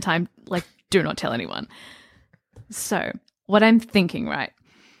 secret plan time. Like, do not tell anyone. So what I'm thinking, right?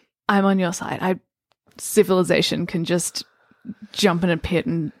 I'm on your side. Civilization can just jump in a pit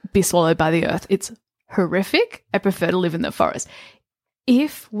and be swallowed by the earth. It's horrific. I prefer to live in the forest.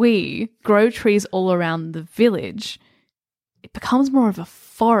 If we grow trees all around the village, it becomes more of a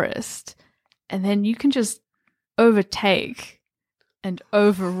forest, and then you can just overtake and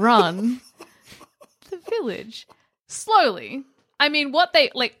overrun village. Slowly. I mean,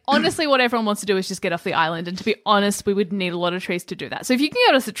 honestly, what everyone wants to do is just get off the island. And to be honest, we would need a lot of trees to do that. So if you can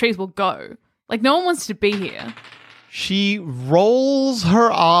get us the trees, we'll go. Like, no one wants to be here. She rolls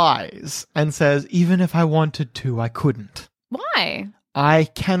her eyes and says, even if I wanted to, I couldn't. Why? I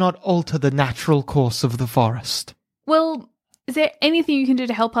cannot alter the natural course of the forest. Well, is there anything you can do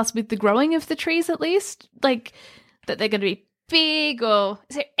to help us with the growing of the trees at least? Like, that they're going to be big, or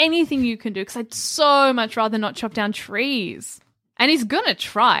is there anything you can do? Because I'd so much rather not chop down trees. And he's going to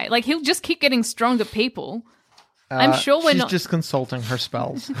try. Like, he'll just keep getting stronger people. I'm sure we're she's not... just consulting her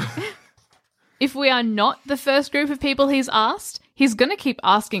spells. If we are not the first group of people he's asked, he's going to keep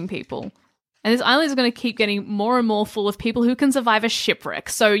asking people. And this island is going to keep getting more and more full of people who can survive a shipwreck.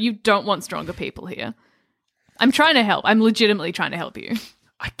 So you don't want stronger people here. I'm trying to help. I'm legitimately trying to help you.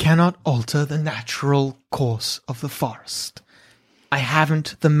 I cannot alter the natural course of the forest. I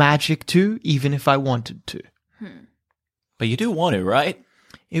haven't the magic to, even if I wanted to. But you do want to, right?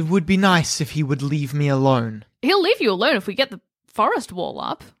 It would be nice if he would leave me alone. He'll leave you alone if we get the forest wall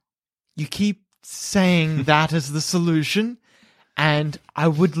up. You keep saying that is the solution, and I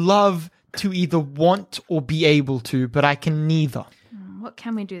would love to either want or be able to, but I can neither. What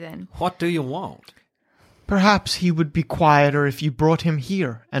can we do then? What do you want? Perhaps he would be quieter if you brought him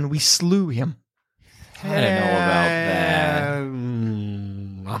here and we slew him. I don't know about that.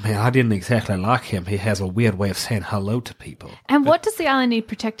 I mean, I didn't exactly like him. He has a weird way of saying hello to people. And what does the island need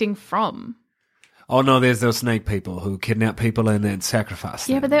protecting from? Oh, no, there's those snake people who kidnap people and then sacrifice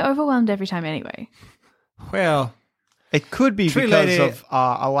them. Yeah, but they're overwhelmed every time anyway. Well, It could be Tree because lady- of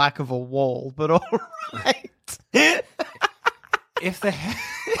a lack of a wall, but all right. if they...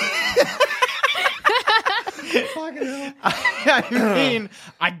 I mean,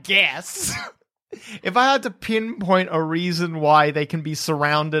 I guess. If I had to pinpoint a reason why they can be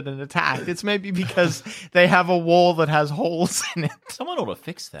surrounded and attacked, it's maybe because they have a wall that has holes in it. Someone ought to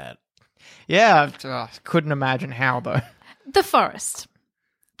fix that. Yeah, couldn't imagine how, though. The forest.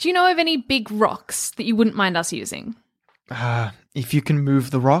 Do you know of any big rocks that you wouldn't mind us using? If you can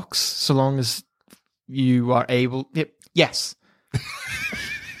move the rocks, so long as you are able... Yes.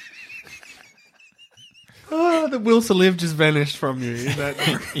 Oh, the will to live just vanished from you in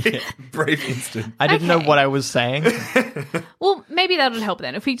that brief instant. I didn't know Okay. what I was saying. Well, maybe that would help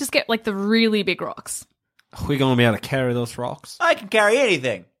then. If we just get, like, the really big rocks. Are we going to be able to carry those rocks? I can carry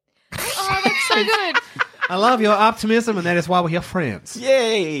anything. Oh, that's so good. I love your optimism, and that is why we're your friends.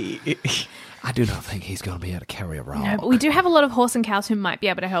 Yay! I do not think he's going to be able to carry a rock. No, but we do have a lot of horse and cows who might be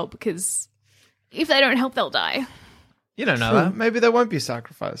able to help, because if they don't help, they'll die. You don't know that. Maybe they won't be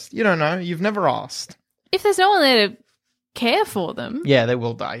sacrificed. You don't know. You've never asked. If there's no one there to care for them, Yeah, they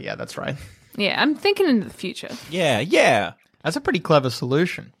will die. Yeah, that's right. yeah, I'm thinking into the future. Yeah. That's a pretty clever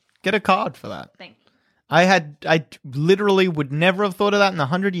solution. Get a card for that. Thank you. I literally would never have thought of that in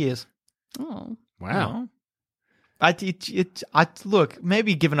 100 years. Oh. Wow. Look,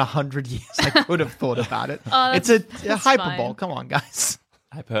 maybe given 100 years, I could have thought about it. Oh, It's a that's hyperbole. fine. Come on, guys.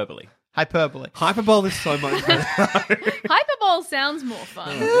 Hyperbole. Hyperbole. Hyperbole is so much better. Hyperbole sounds more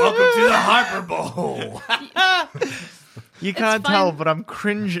fun. Welcome to the hyperbole. You can't fine. tell, but I'm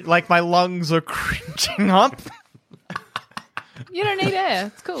cringing. Like my lungs are cringing up. You don't need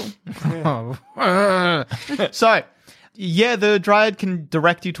air. It's cool. So, yeah, the Dryad can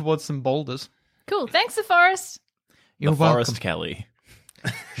direct you towards some boulders. Cool. Thanks, the forest. You're the Forest welcome. Kelly.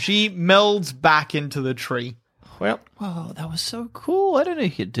 She melds back into the tree. Well, Wow, that was so cool. I don't know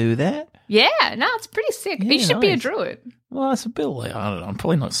if you could do that. Yeah, no, it's pretty sick. you Yeah, should be a nice. druid. Well, it's a bit like, I don't know. I'm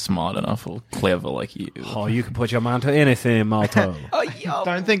probably not smart enough or clever like you. oh, you can put your mind to anything, Malto.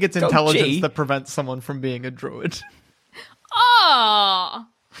 Don't think it's Go intelligence G. that prevents someone from being a druid. Oh,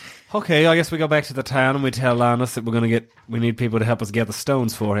 Okay, I guess we go back to the town and we tell Linus that we need people to help us get the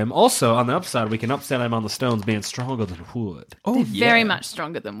stones for him. Also, on the upside, we can upsell him on the stones being stronger than wood. Oh, they're very much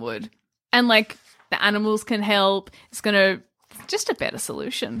stronger than wood. And, like, the animals can help. It's going to... just a better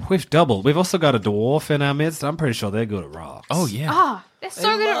solution. We've doubled. We've also got a dwarf in our midst. I'm pretty sure they're good at rocks. Oh, yeah. Ah, they're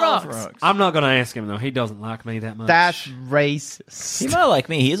so good at rocks. I'm not going to ask him, though. He doesn't like me that much. That's racist. He might like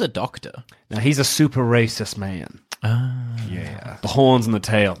me. He is a doctor. Now, he's a super racist man. Yeah. The horns and the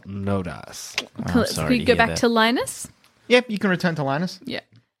tail, no dice. Cool. sorry Can we to go hear back that. to Linus? Yep, you can return to Linus. Yeah.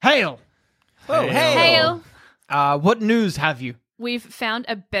 Hail! Oh, hey. Hail. What news have you? We've found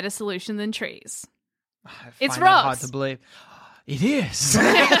a better solution than trees. I It's find that hard rocks. to believe. It is.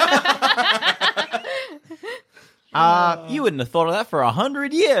 You wouldn't have thought of that for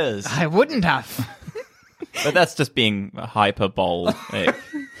 100 years. I wouldn't have. But that's just being hyperbolic.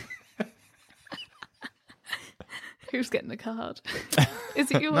 Who's getting the card?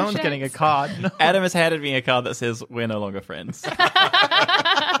 Is it yours? No one's getting a card. No. Adam has handed me a card that says we're no longer friends.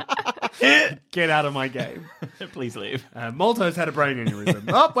 Get out of my game. Please leave. Malto's had a brain aneurysm.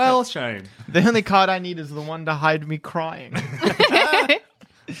 Oh, well, shame. The only card I need is the one to hide me crying.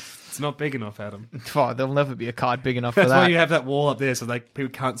 It's not big enough, Adam. Oh, there'll never be a card big enough for That's that. why you have that wall up there so people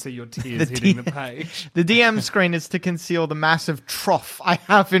can't see your tears hitting the page. The DM screen is to conceal the massive trough I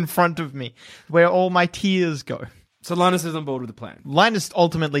have in front of me, where all my tears go. So Linus is on board with the plan. Linus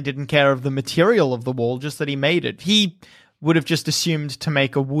ultimately didn't care of the material of the wall, just that he made it. He would have just assumed to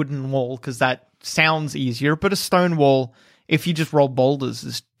make a wooden wall, because that sounds easier, but a stone wall, if you just roll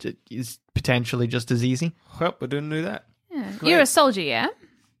boulders, is potentially just as easy. Well, we didn't do that. You're a soldier, yeah?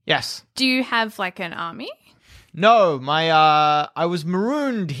 Yes. Do you have like an army? No, I was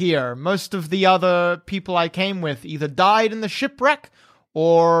marooned here. Most of the other people I came with either died in the shipwreck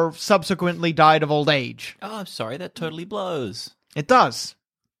or subsequently died of old age. Oh, I'm sorry. That totally blows. It does.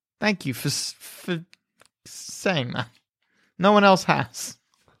 Thank you for saying that. No one else has.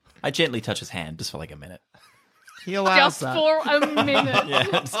 I gently touch his hand just for like a minute. He allows Just that. for a minute.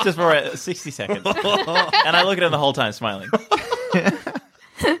 Yeah, it's just for 60 seconds. And I look at him the whole time smiling.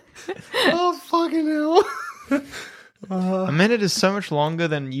 Oh, fucking hell. A minute is so much longer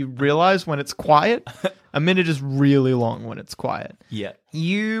than you realize when it's quiet. A minute is really long when it's quiet. Yeah.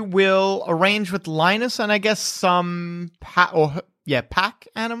 You will arrange with Linus and I guess some pack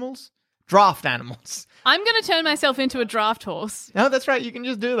animals? Draft animals. I'm going to turn myself into a draft horse. No, that's right. You can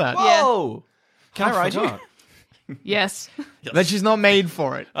just do that. Whoa! Can I ride you? forgot. Yes. But she's not made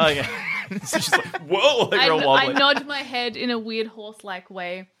for it. Oh, yeah. So she's like, whoa, like you're I wobbling. nod my head in a weird horse-like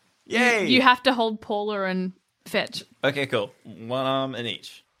way. Yay! You have to hold Paula and fetch. Okay, cool. One arm in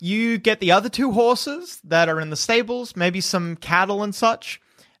each. You get the other two horses that are in the stables, maybe some cattle and such.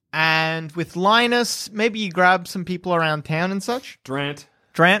 And with Linus, maybe you grab some people around town and such. Drant.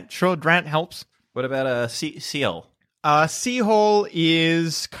 Drant helps. What about a seal? Seahall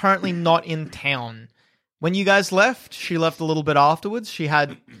is currently not in town. When you guys left, she left a little bit afterwards. She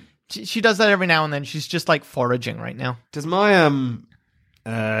does that every now and then. She's just like foraging right now. Does my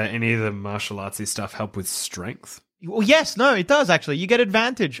any of the martial artsy stuff help with strength? Well, yes, no, it does actually. You get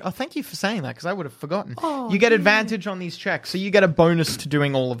advantage. Oh, thank you for saying that because I would have forgotten. You get advantage on these checks, so you get a bonus to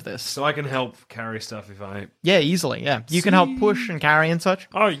doing all of this. So I can help carry stuff if I... Yeah, easily, yeah. You can help push and carry and such.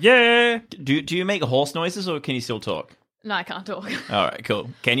 Oh, yeah! Do you make horse noises or can you still talk? No, I can't talk. All right, cool.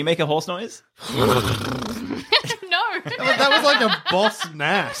 Can you make a horse noise? No. That was like a boss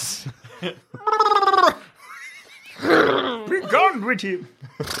nass. Be gone with you.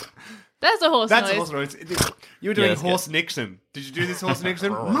 That's a horse That's noise. a horse noise. You were doing that's horse Nixon. Did you do this horse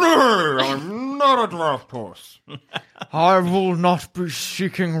Nixon? No, I'm not a draft horse. I will not be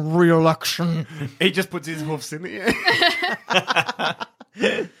seeking re-election. He just puts his hoofs in the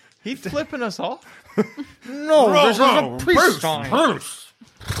air. He's flipping us off. No, this is a peace time.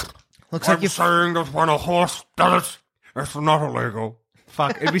 Looks like you're saying that when a horse does it, it's not illegal.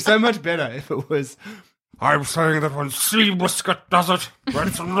 Fuck, it'd be so much better if it was... I'm saying that when Seabiscuit does it,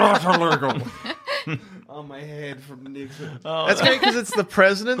 it's not illegal. Oh, my head from Nixon. That's great because it's the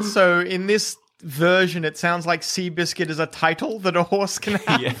president, so in this version it sounds like Seabiscuit is a title that a horse can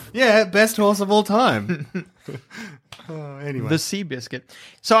have. Yeah. Yeah, best horse of all time. Anyway. The Seabiscuit.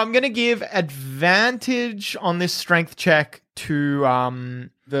 So I'm going to give advantage on this strength check to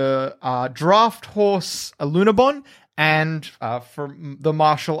the draft horse Lunabon and for the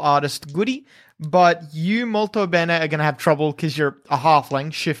martial artist Goody. But you, Molto Bene, are going to have trouble because you're a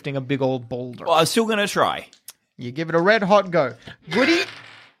halfling shifting a big old boulder. Well, I'm still going to try. You give it a red hot go. Goody,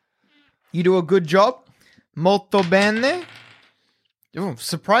 you do a good job. Molto bene. Ooh,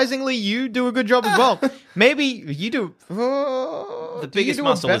 surprisingly, you do a good job as well. Maybe you do... The biggest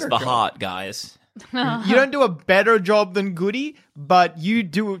muscle is the heart, guys. You don't do a better job than Goody, but you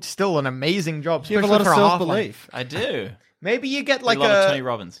do still an amazing job. You have a especially lot of for halfling. self-belief. I do. Maybe you get like I love Tony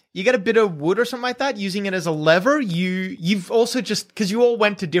Robbins. you get a bit of wood or something like that, using it as a lever. You've also just, because you all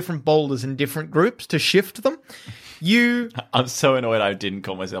went to different boulders in different groups to shift them. I'm so annoyed I didn't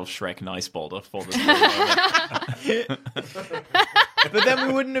call myself Shrek Nice Boulder for this moment. But then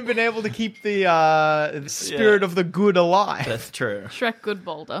we wouldn't have been able to keep the spirit of the good alive. That's true. Shrek Good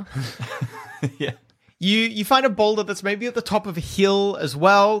Boulder. Yeah. You find a boulder that's maybe at the top of a hill as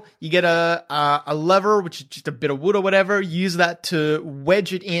well. You get a lever, which is just a bit of wood or whatever. Use that to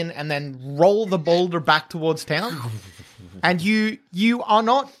wedge it in and then roll the boulder back towards town. And you are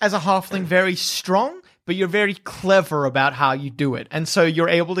not, as a halfling, very strong, but you're very clever about how you do it. And so you're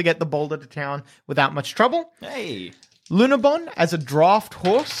able to get the boulder to town without much trouble. Hey. Lunabon, as a draft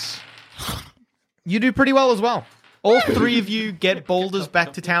horse, you do pretty well as well. All three of you get boulders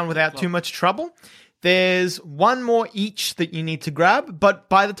back to town without too much trouble. There's one more each that you need to grab, but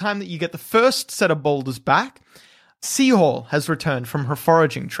by the time that you get the first set of boulders back, Seahall has returned from her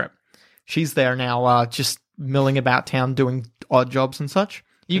foraging trip. She's there now, just milling about town doing odd jobs and such.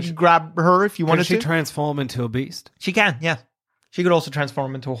 You can grab her if you wanted to. Can she transform into a beast? She can, yeah. She could also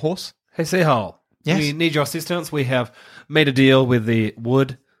transform into a horse. Hey, Seahole. Yes? We need your assistance. We have made a deal with the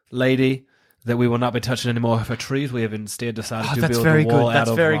wood lady that we will not be touching any more of her trees. We have instead decided to build a wall out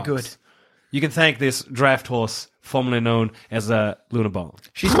of rocks. Good. You can thank this draft horse, formerly known as a Luna Bone.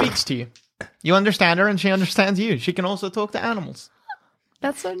 She speaks to you. You understand her, and she understands you. She can also talk to animals.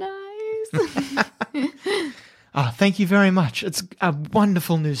 That's so nice. Thank you very much. It's a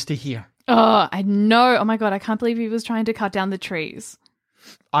wonderful news to hear. Oh, I know. Oh my god, I can't believe he was trying to cut down the trees.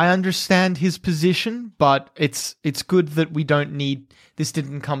 I understand his position, but it's good that we don't need... This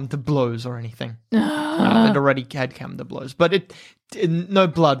didn't come to blows or anything. It already had come to blows, but no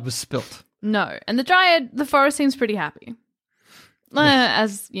blood was spilt. No, and the Dryad, the forest seems pretty happy.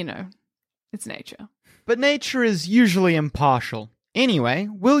 As, you know, it's nature. But nature is usually impartial. Anyway,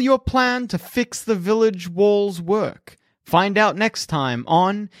 will your plan to fix the village walls work? Find out next time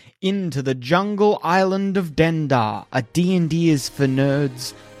on Into the Jungle Island of Dendar, a D&D is for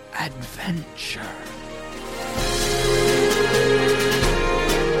Nerds adventure.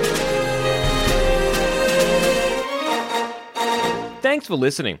 Thanks for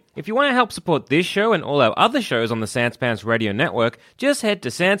listening. If you want to help support this show and all our other shows on the Sanspants Radio Network, just head to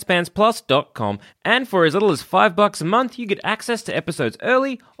sanspantsplus.com, and for as little as $5 a month, you get access to episodes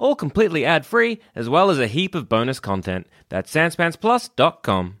early, all completely ad-free, as well as a heap of bonus content. That's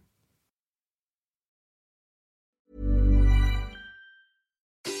sanspantsplus.com.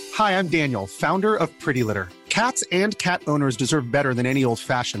 Hi, I'm Daniel, founder of Pretty Litter. Cats and cat owners deserve better than any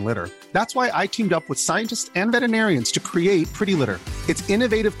old-fashioned litter. That's why I teamed up with scientists and veterinarians to create Pretty Litter. Its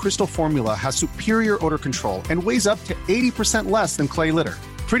innovative crystal formula has superior odor control and weighs up to 80% less than clay litter.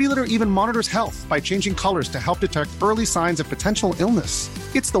 Pretty Litter even monitors health by changing colors to help detect early signs of potential illness.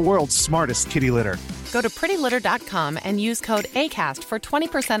 It's the world's smartest kitty litter. Go to prettylitter.com and use code ACAST for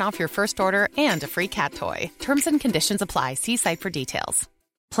 20% off your first order and a free cat toy. Terms and conditions apply. See site for details.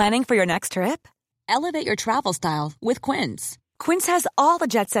 Planning for your next trip? Elevate your travel style with Quince. Quince has all the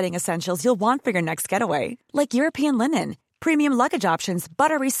jet-setting essentials you'll want for your next getaway, like European linen, premium luggage options,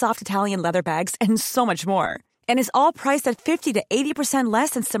 buttery soft Italian leather bags, and so much more. And is all priced at 50 to 80% less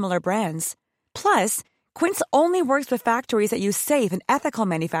than similar brands. Plus, Quince only works with factories that use safe and ethical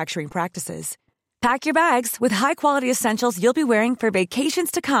manufacturing practices. Pack your bags with high-quality essentials you'll be wearing for vacations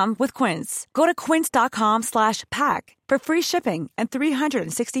to come with Quince. Go to quince.com/pack for free shipping and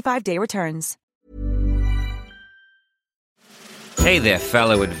 365-day returns. Hey there,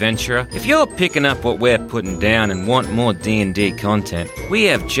 fellow adventurer. If you're picking up what we're putting down and want more D&D content, we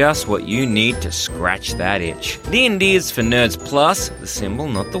have just what you need to scratch that itch. D&D is for Nerds Plus, the symbol,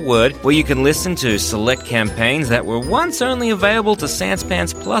 not the word, where you can listen to select campaigns that were once only available to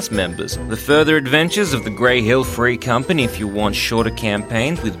Sanspants Plus members. The further adventures of the Grey Hill Free Company if you want shorter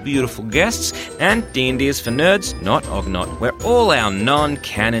campaigns with beautiful guests, and D&D is for Nerds, not Ognot, where all our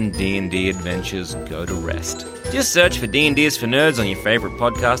non-canon D&D adventures go to rest. Just search for D&D is for Nerds on your favorite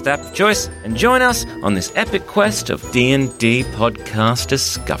podcast app of choice and join us on this epic quest of D&D podcast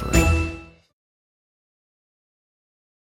discovery.